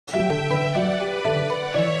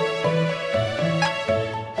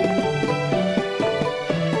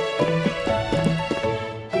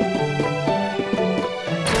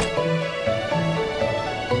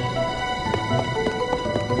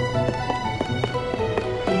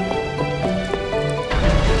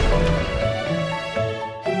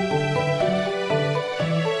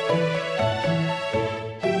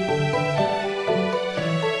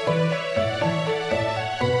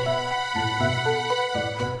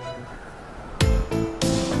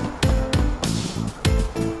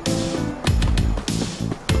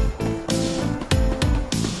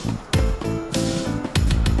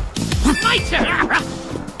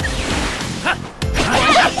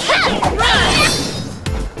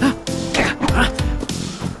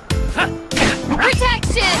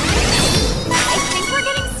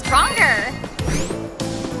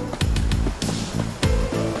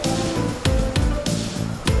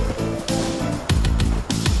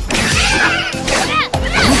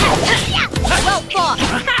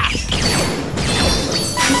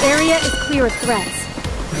area is clear of threats.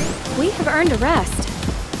 We have earned a rest.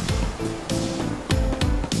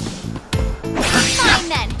 Fine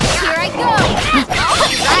then, here I go!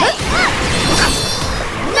 Alright!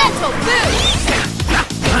 Mental boost!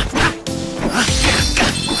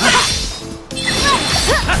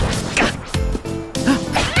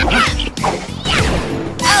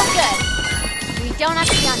 Oh good! We don't have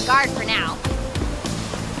to be on guard for now.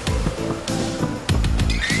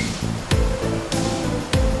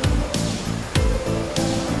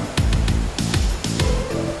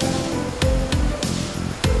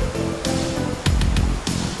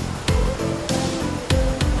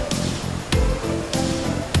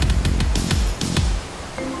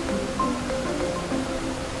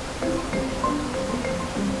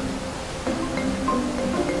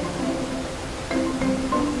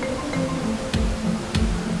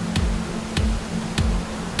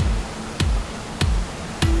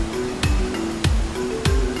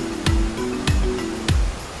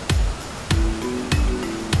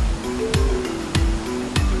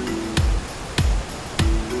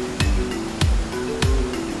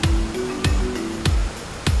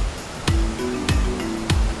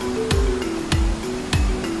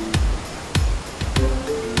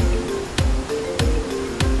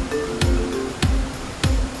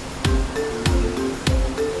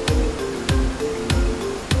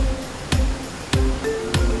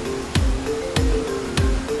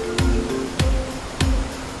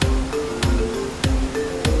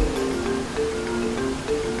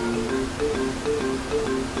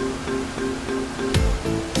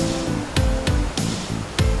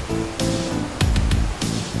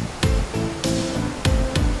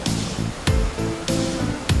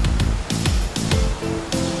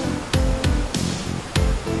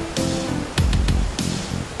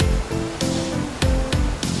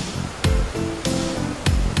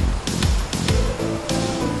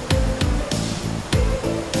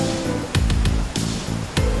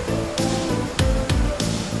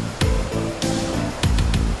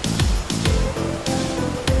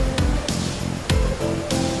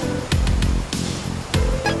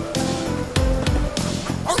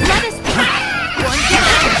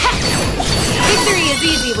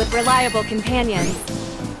 With reliable companions.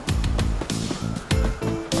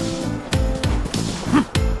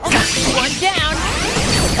 One down!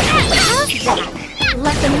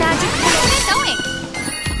 Let the magic Get going!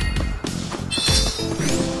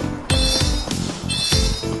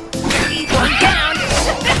 One down!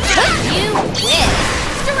 You win!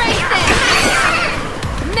 Straight there!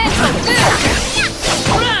 Mental boost!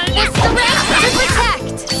 The strength to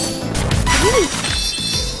protect!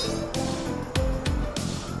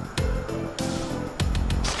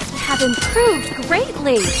 Have improved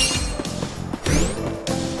greatly.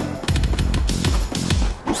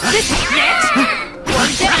 This is it!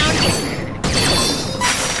 One down!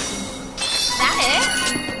 That it?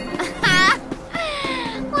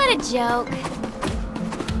 What a joke.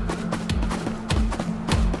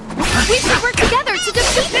 We should work together to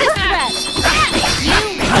defeat this threat. You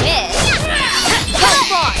win!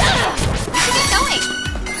 Come on! We should get going!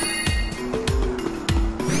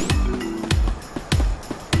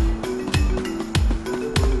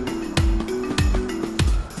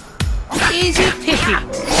 Easy picky.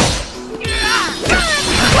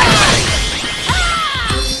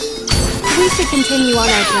 We should continue on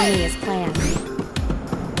our journey as planned.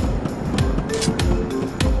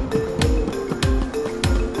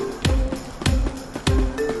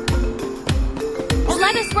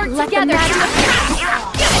 Let us work Let together.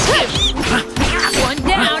 One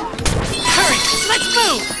down. Hurry, let's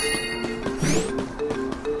move.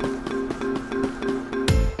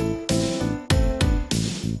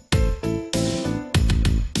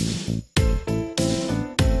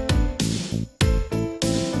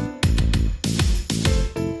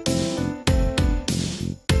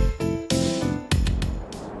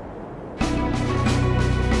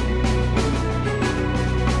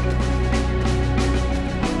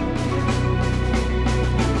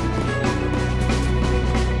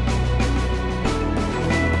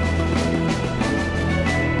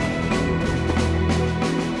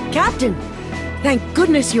 Captain! Thank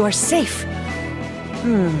goodness you are safe.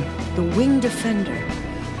 The Wing Defender.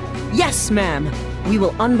 Yes, ma'am. We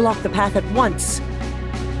will unblock the path at once.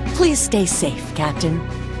 Please stay safe, Captain.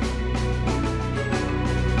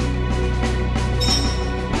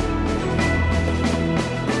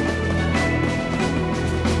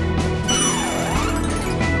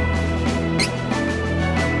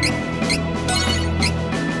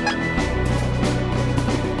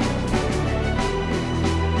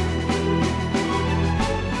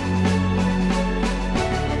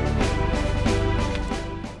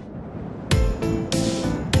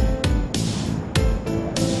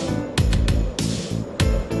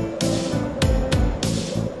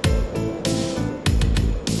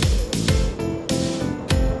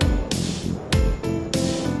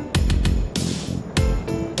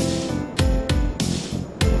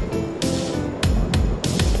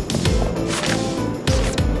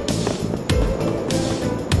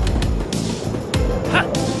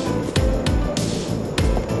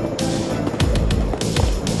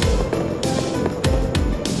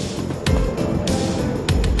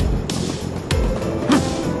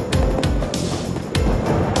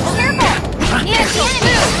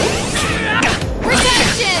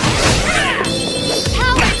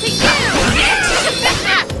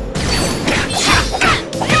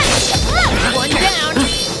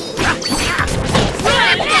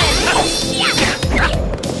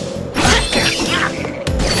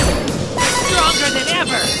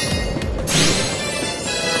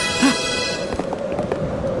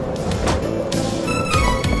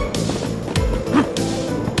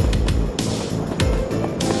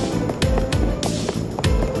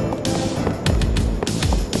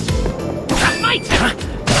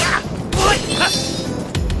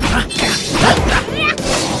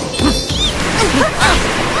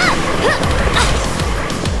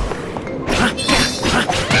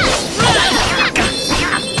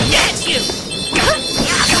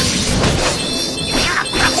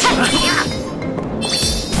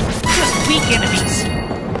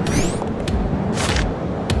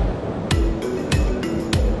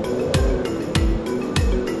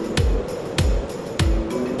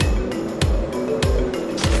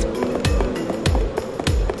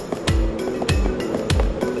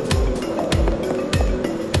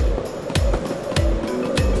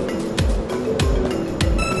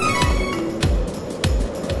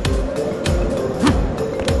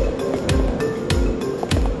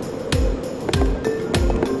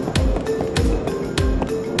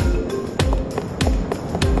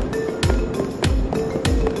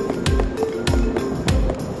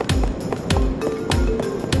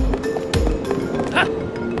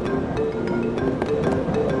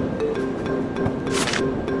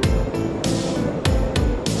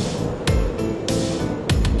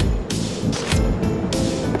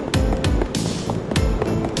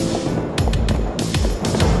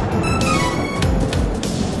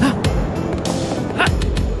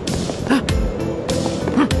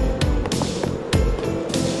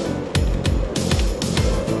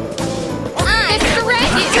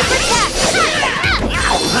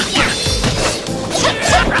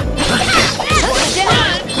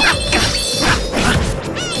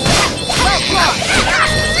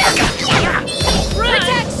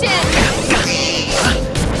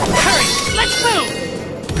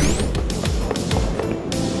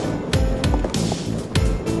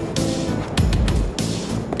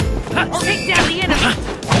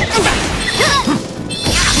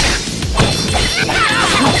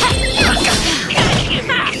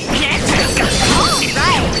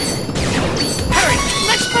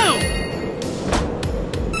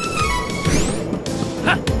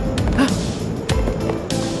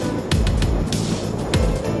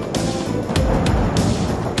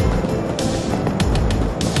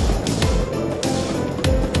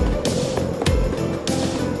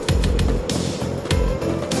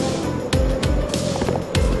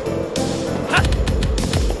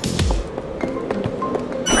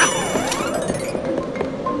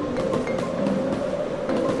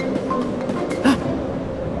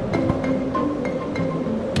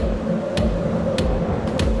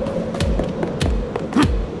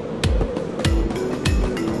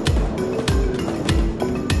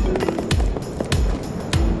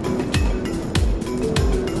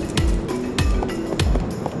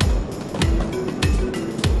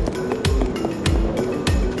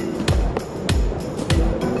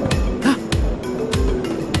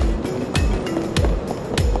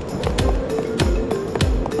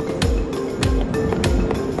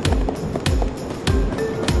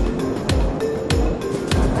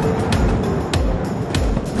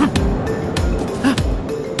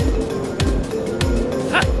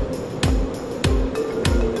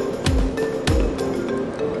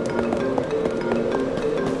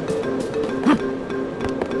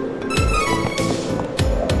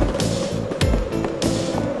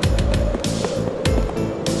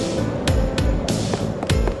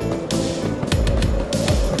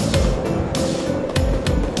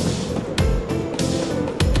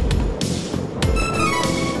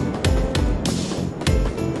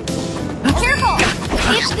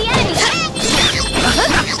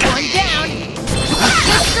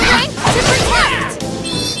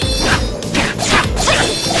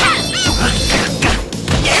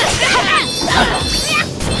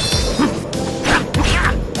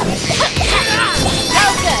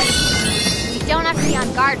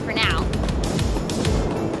 guard for now.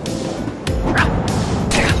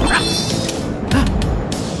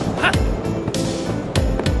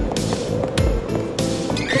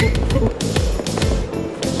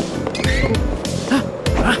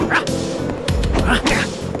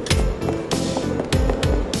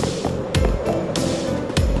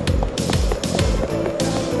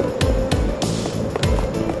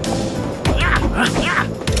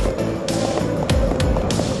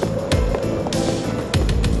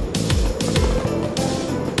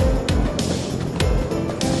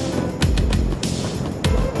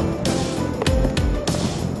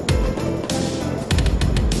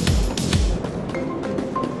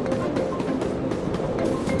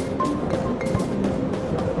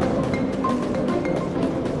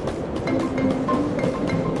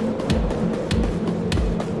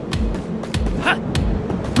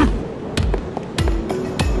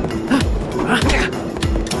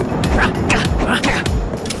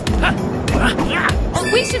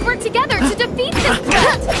 We should work together to defeat this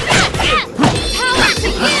threat! Power to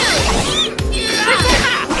you!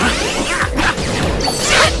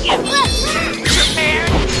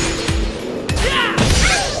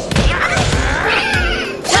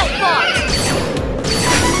 Well fought!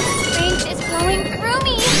 Strength is flowing through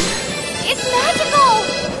me! It's magical!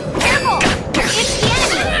 Careful!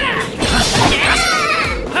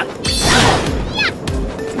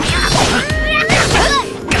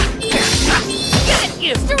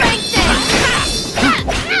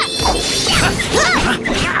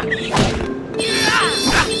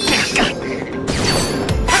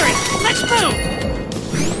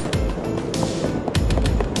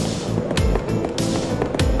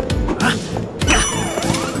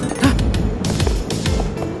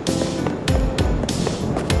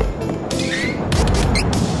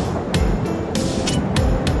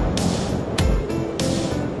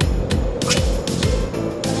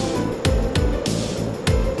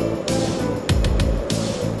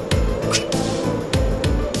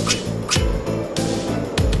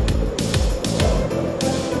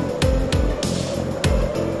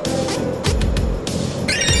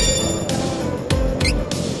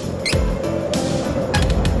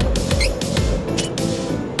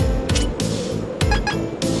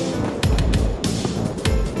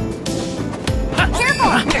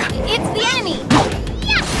 It's the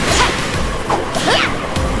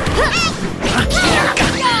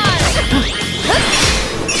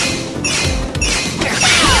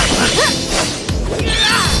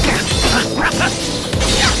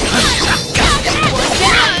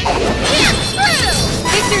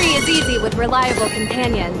with reliable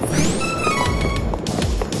companions.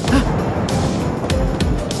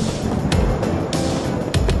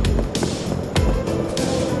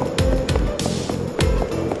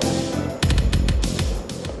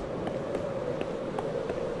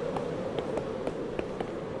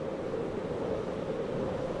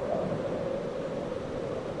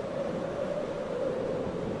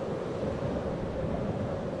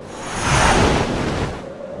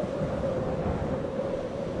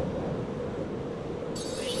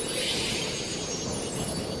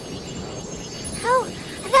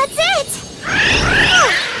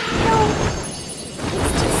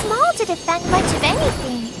 Defend much of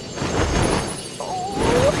anything.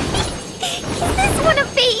 Oh, is this one a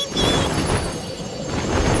baby?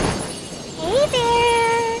 Hey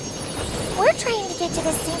there. We're trying to get to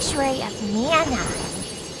the Sanctuary of Mana.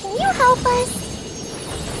 Can you help us?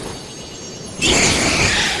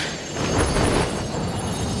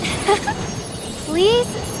 Please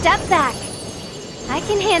step back. I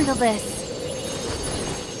can handle this.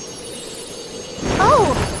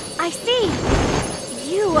 Oh, I see.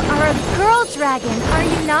 You are a girl dragon, are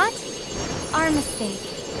you not? Our mistake.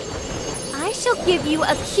 I shall give you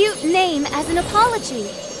a cute name as an apology.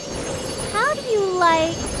 How do you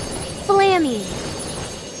like Flammie?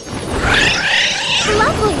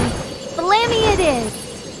 Lovely! Flammie it is.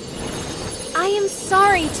 I am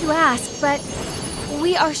sorry to ask, but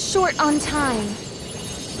we are short on time.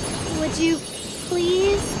 Would you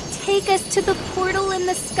please take us to the portal in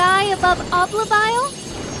the sky above Oblabile?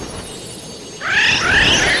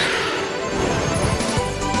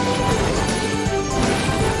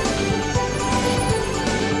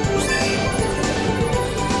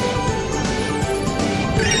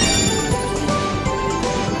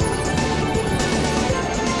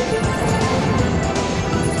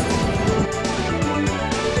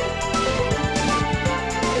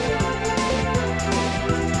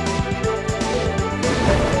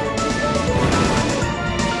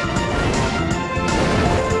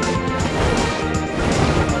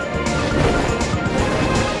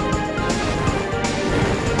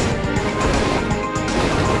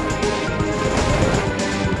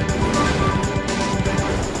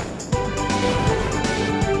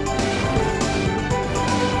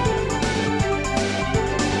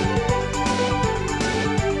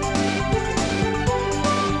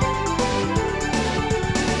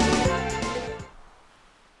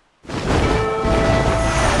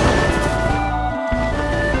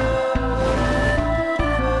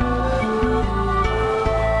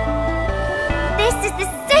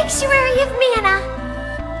 Mana!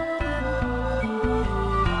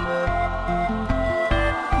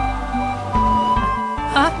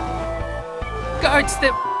 Huh? Guards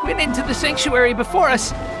that went into the sanctuary before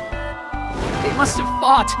us. They must have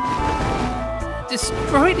fought.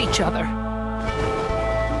 Destroyed each other.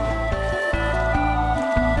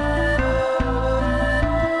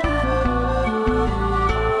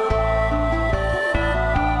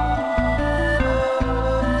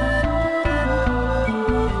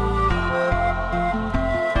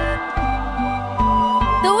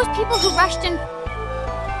 Those people who rushed in...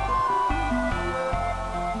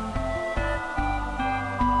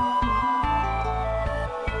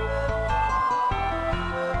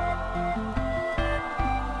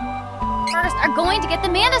 first are going to get the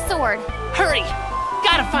Mana Sword. Hurry!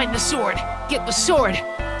 Gotta find the sword. Get the sword,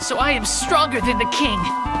 so I am stronger than the king.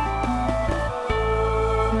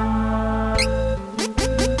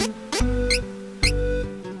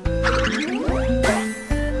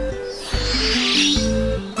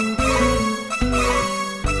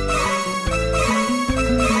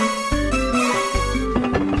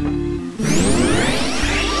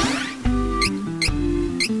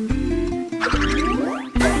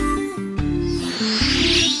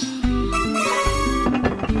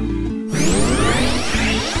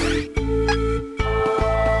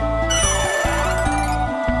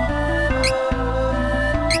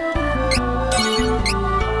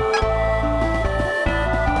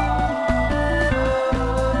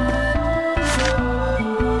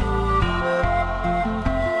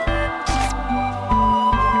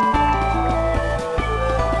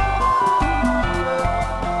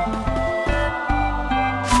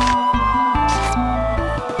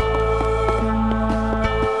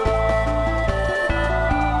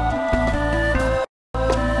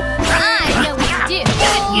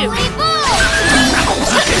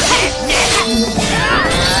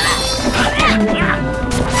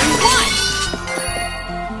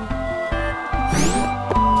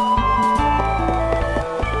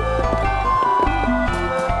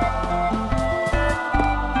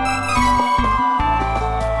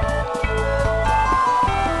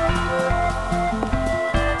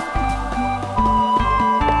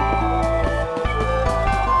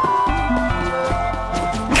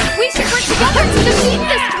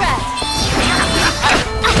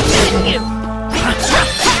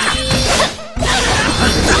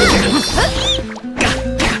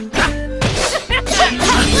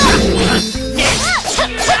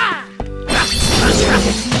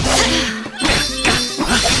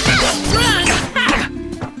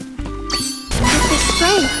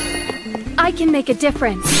 I can make a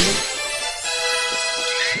difference.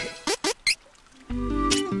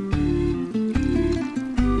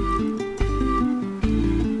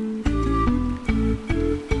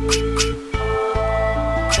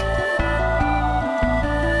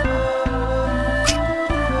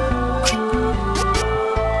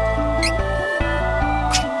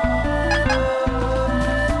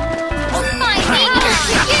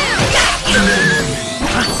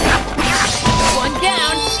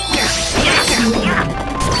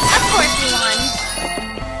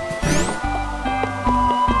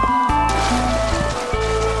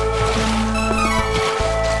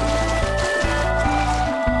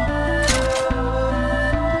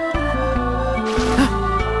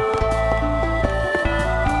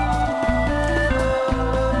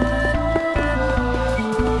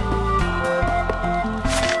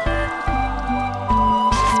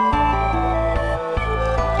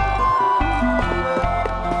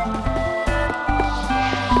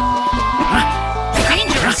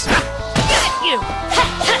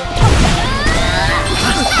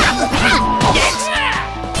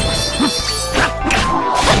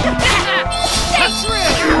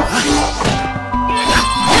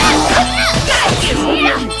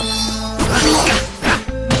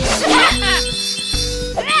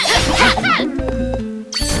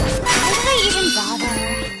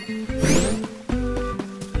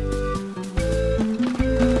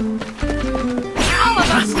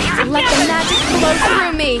 Let the magic flow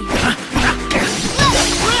through me!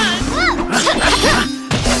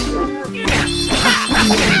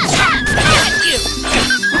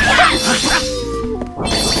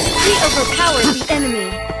 We overpowered the enemy!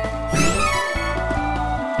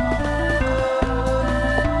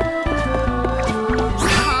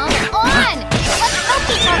 Come on! Let's help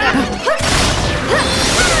each other!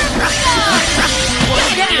 One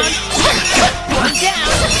down! One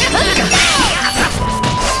down!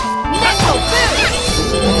 Mental boost!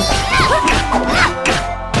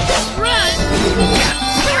 Run!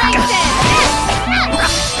 Strengthen!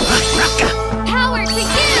 Power to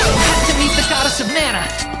you! To meet the goddess of mana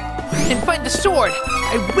and find find the sword,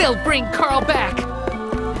 I will bring Carl back.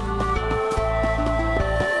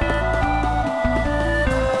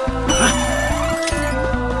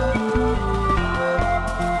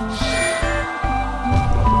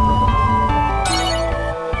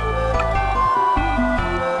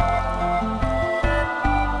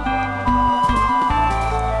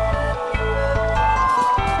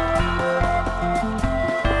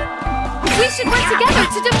 We should work together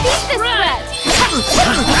to defeat this threat!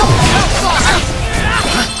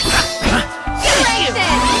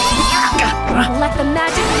 Strengthen! Let the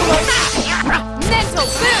magic flow! Mental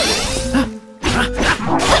boost!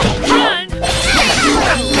 Run!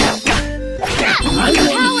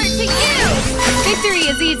 Power to you! Victory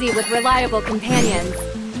is easy with reliable companions.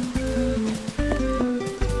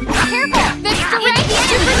 Careful! The strength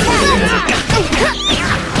to protect!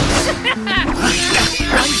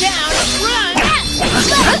 One down! Run!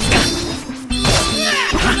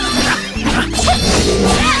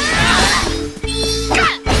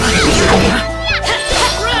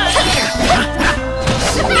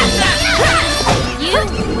 You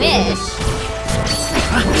wish!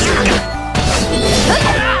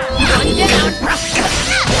 One down!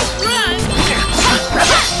 Run!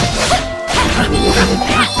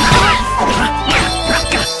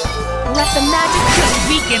 Let the magic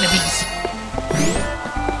Weak enemies!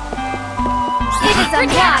 It is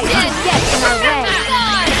unwise to get in our way.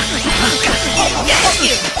 Get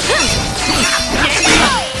you!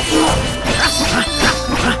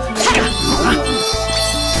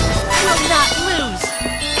 Will not lose!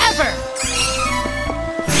 Ever!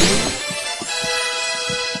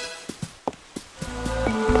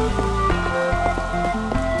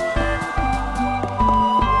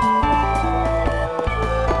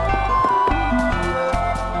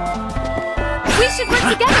 We should work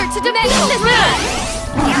together to defeat this threat.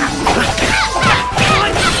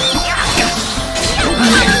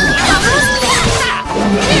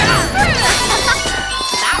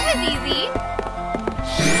 That was easy.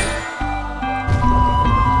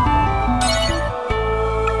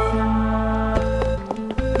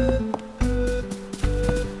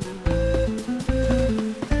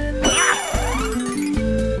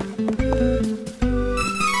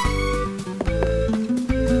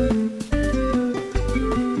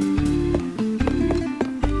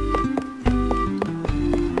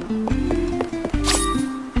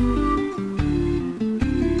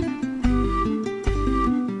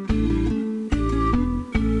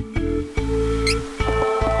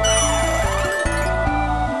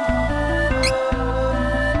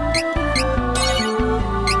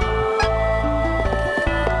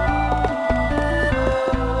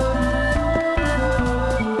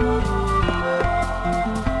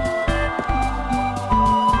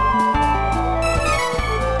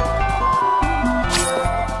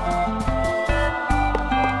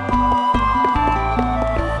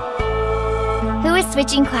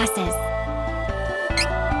 Switching classes.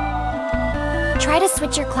 Try to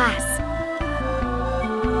switch your class.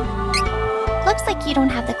 Looks like you don't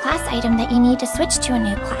have the class item that you need to switch to a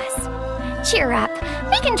new class. Cheer up.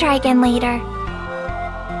 We can try again later.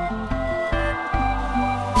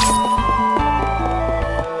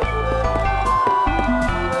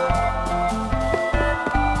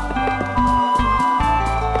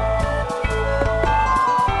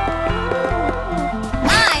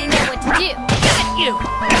 I know what to do. You!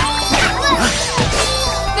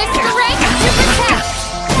 The strength to protect.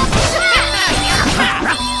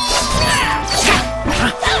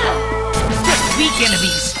 Weak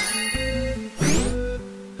enemies!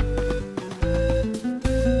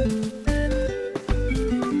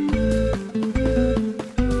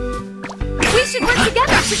 We should work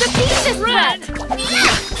together to defeat this threat.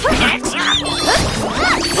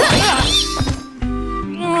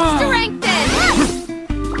 Strengthen.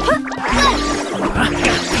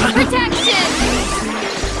 Protection.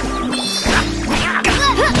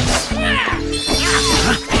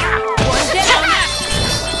 One down.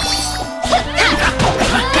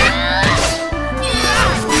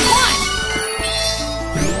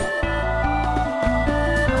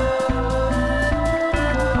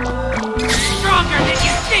 Stronger than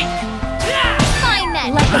you think! Fine then.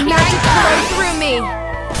 Let the magic flow through me.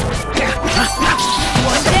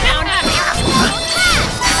 One down!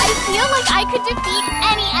 I feel like I could defeat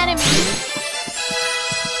any enemy.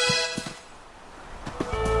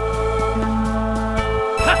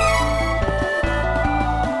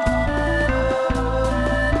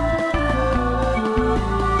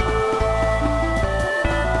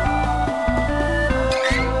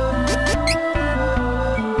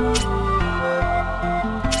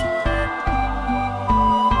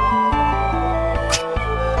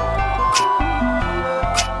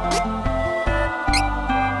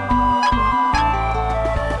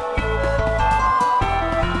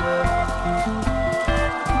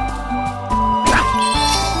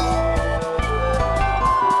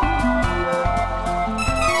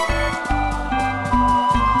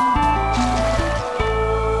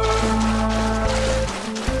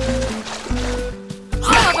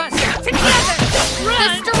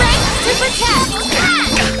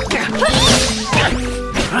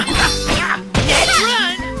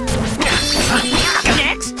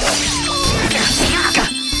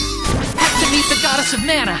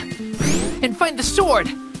 the sword.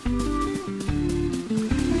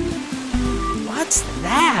 What's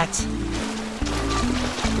that?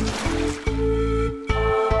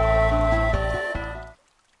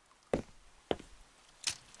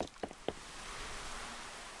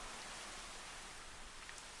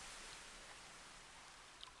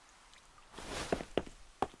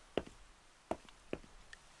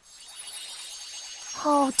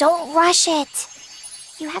 Oh, don't rush it.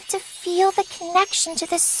 You have to feel the connection to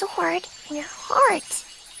the sword in your heart.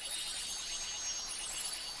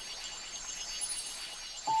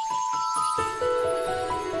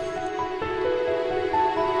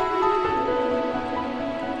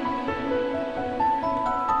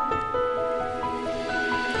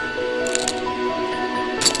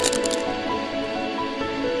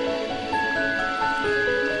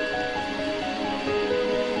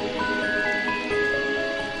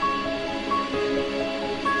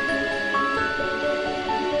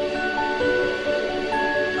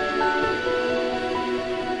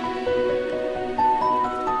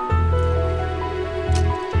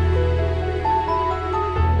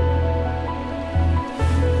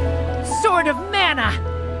 Sowrd of Mana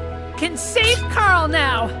can save Carl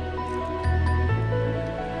now.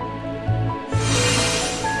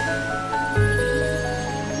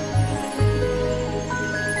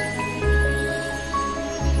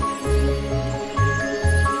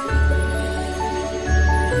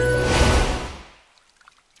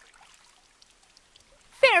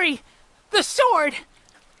 Faerie, the sword!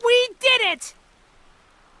 We did it!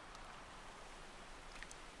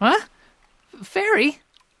 Huh? Faerie?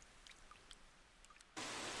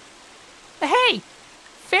 Hey!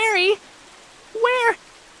 Faerie! Where?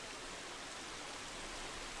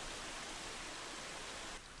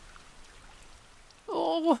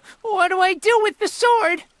 Oh, what do I do with the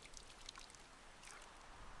sword?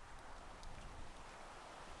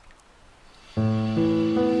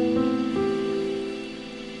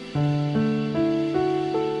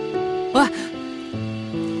 What?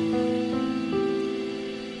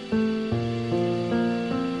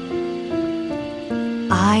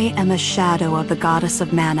 I am a shadow of the goddess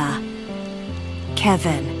of mana.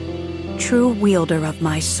 Kevin, true wielder of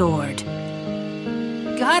my sword.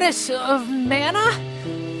 Goddess of Mana?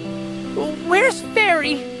 Where's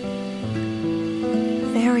Faerie?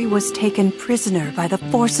 Faerie was taken prisoner by the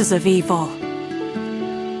forces of evil.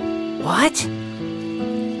 What?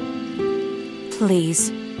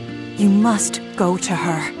 Please, you must go to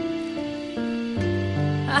her.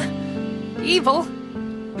 Evil?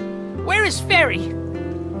 Where is Faerie?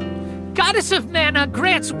 Goddess of Mana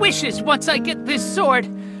grants wishes once I get this sword,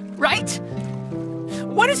 right?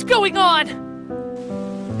 What is going on?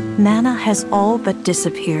 Mana has all but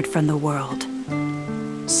disappeared from the world.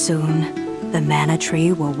 Soon, the mana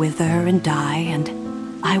tree will wither and die, and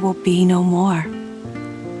I will be no more.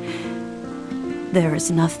 There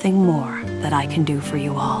is nothing more that I can do for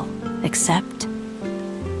you all, except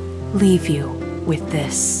leave you with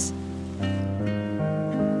this.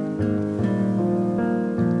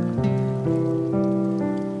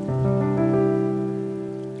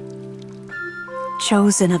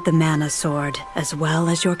 Chosen of the Mana Sword, as well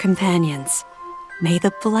as your companions, may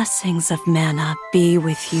the blessings of Mana be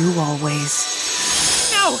with you always.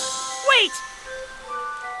 No! Wait!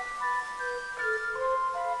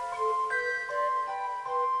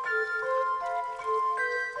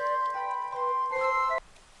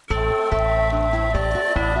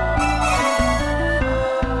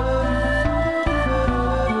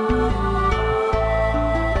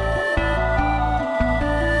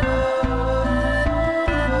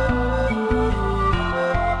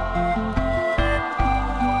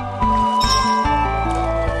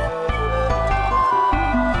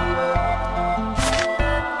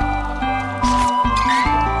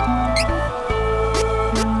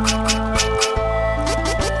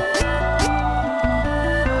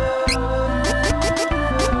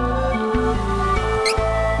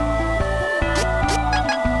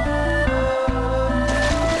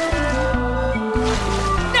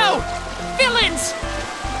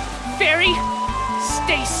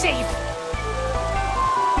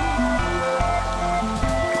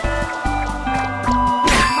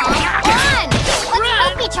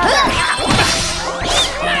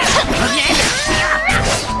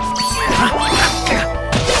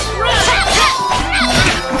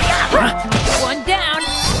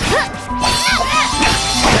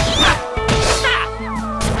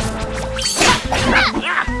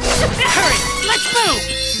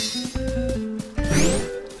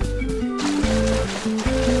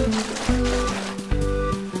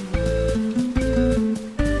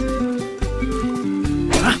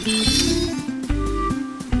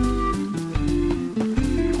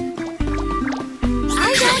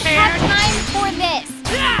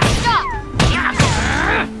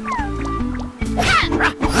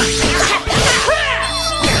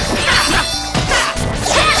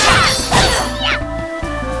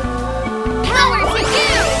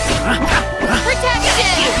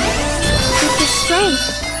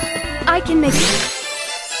 can make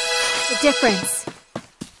a difference.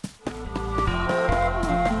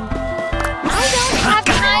 I don't have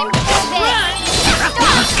time for this!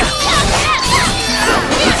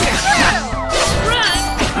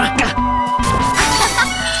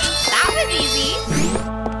 That was easy!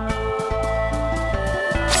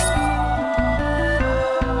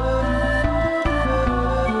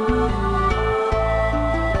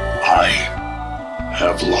 I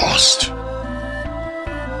have lost.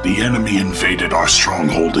 The enemy invaded our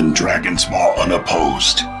stronghold in Dragon's Maw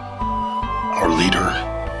unopposed. Our leader,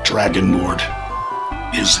 Dragon Lord,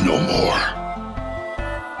 is no more.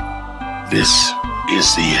 This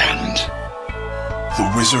is the end.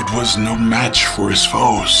 The wizard was no match for his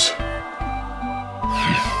foes.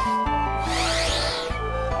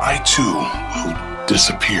 I too will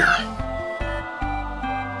disappear.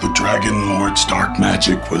 The Dragon Lord's dark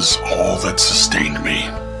magic was all that sustained me.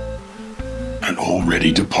 An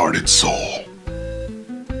already departed soul.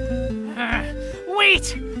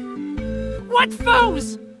 Wait! What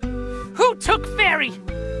foes? Who took Faerie?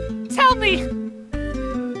 Tell me!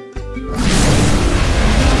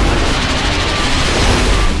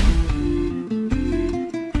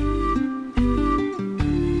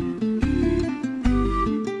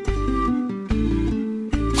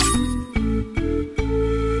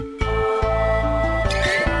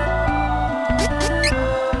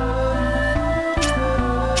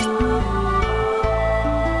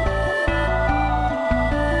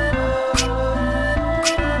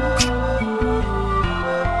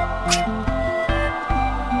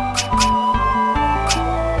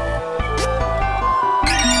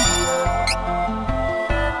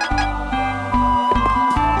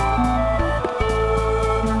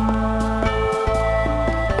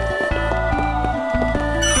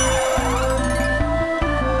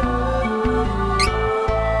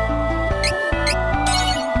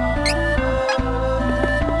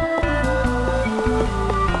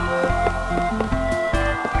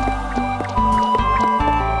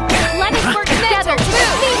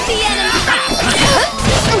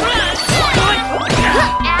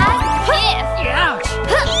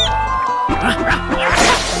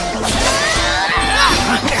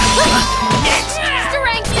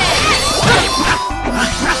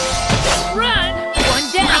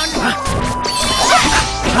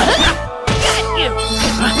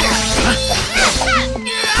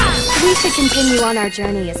 We should continue on our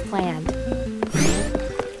journey as planned.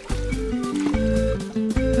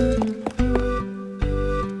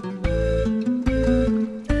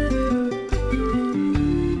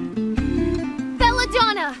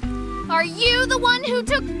 Belladonna! Are you the one who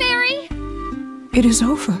took Faerie? It is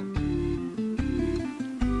over.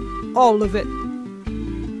 All of it.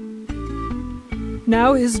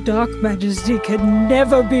 Now his dark majesty can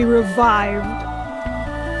never be revived.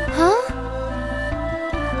 Huh?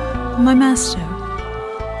 My master,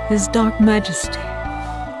 his dark majesty,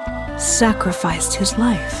 sacrificed his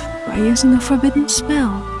life by using a forbidden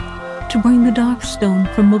spell to bring the dark stone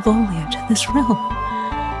from Mavolia to this realm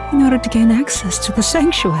in order to gain access to the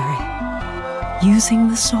sanctuary. Using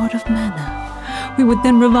the Sowrd of Mana, we would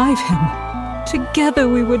then revive him. Together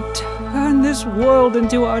we would turn this world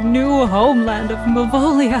into our new homeland of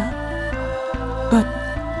Mavolia. But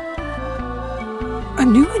a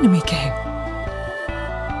new enemy came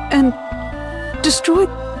and destroyed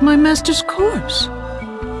my master's corpse.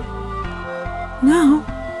 Now,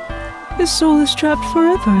 his soul is trapped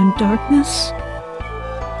forever in darkness,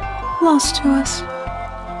 lost to us,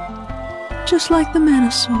 just like the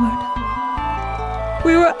Mana Sword.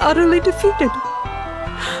 We were utterly defeated.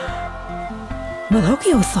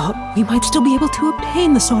 Malokio thought we might still be able to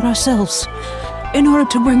obtain the sword ourselves in order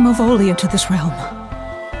to bring Mavolia to this realm.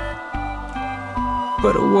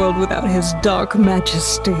 But a world without his dark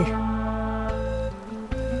majesty.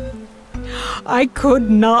 I could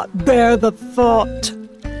not bear the thought.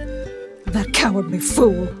 That cowardly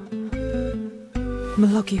fool.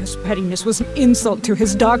 Malokio's pettiness was an insult to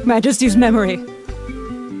his dark majesty's memory.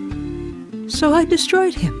 So I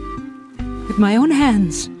destroyed him with my own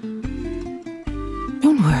hands.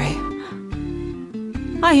 Don't worry.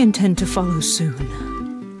 I intend to follow soon.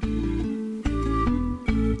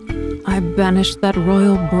 I banished that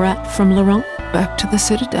royal brat from Laurent back to the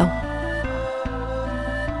Citadel.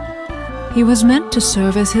 He was meant to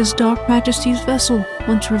serve as his Dark Majesty's vessel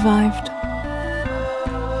once revived.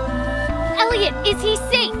 Elliot, is he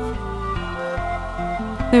safe?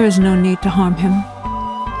 There is no need to harm him.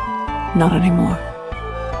 Not anymore.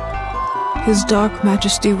 His Dark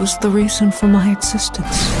Majesty was the reason for my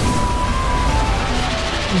existence.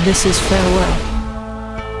 This is farewell.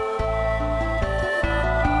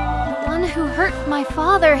 The one who hurt my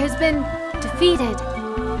father has been defeated.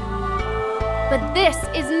 But this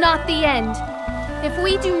is not the end. If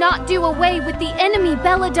we do not do away with the enemy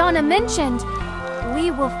Belladonna mentioned,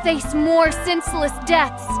 we will face more senseless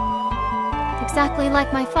deaths. Exactly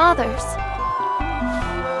like my father's.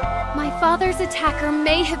 My father's attacker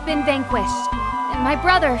may have been vanquished, and my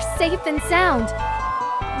brother safe and sound.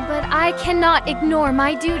 But I cannot ignore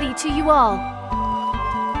my duty to you all.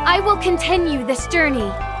 I will continue this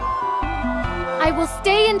journey. I will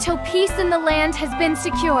stay until peace in the land has been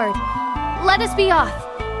secured. Let us be off.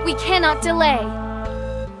 We cannot delay.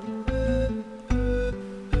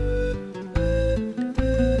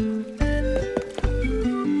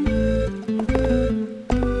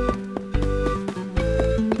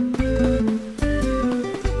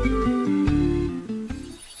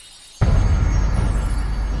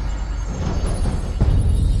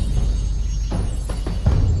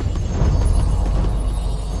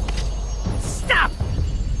 Stop!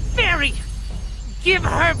 Faerie! Give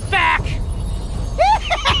her back!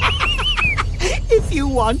 If you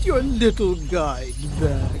want your little guide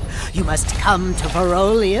back, you must come to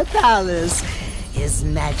Ferolia Palace. His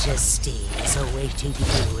Majesty is awaiting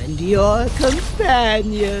you and your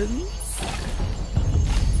companions.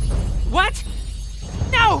 What?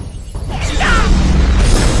 No!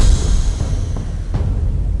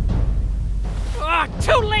 Ah!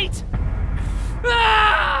 Too late!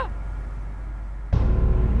 Ah!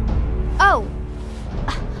 Oh.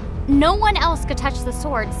 No one else could touch the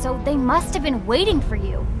sword, so they must have been waiting for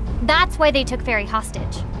you. That's why they took Faerie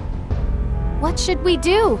hostage. What should we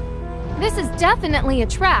do? This is definitely a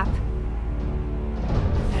trap.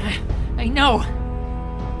 I know.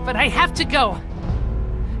 But I have to go.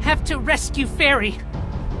 Have to rescue Faerie.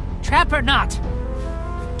 Trap or not.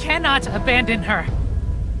 Cannot abandon her.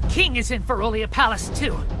 King is in Ferolia Palace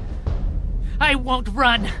too. I won't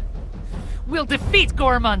run. We'll defeat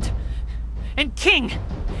Goremand. And King.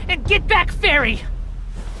 And get back Faerie.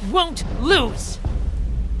 Won't lose.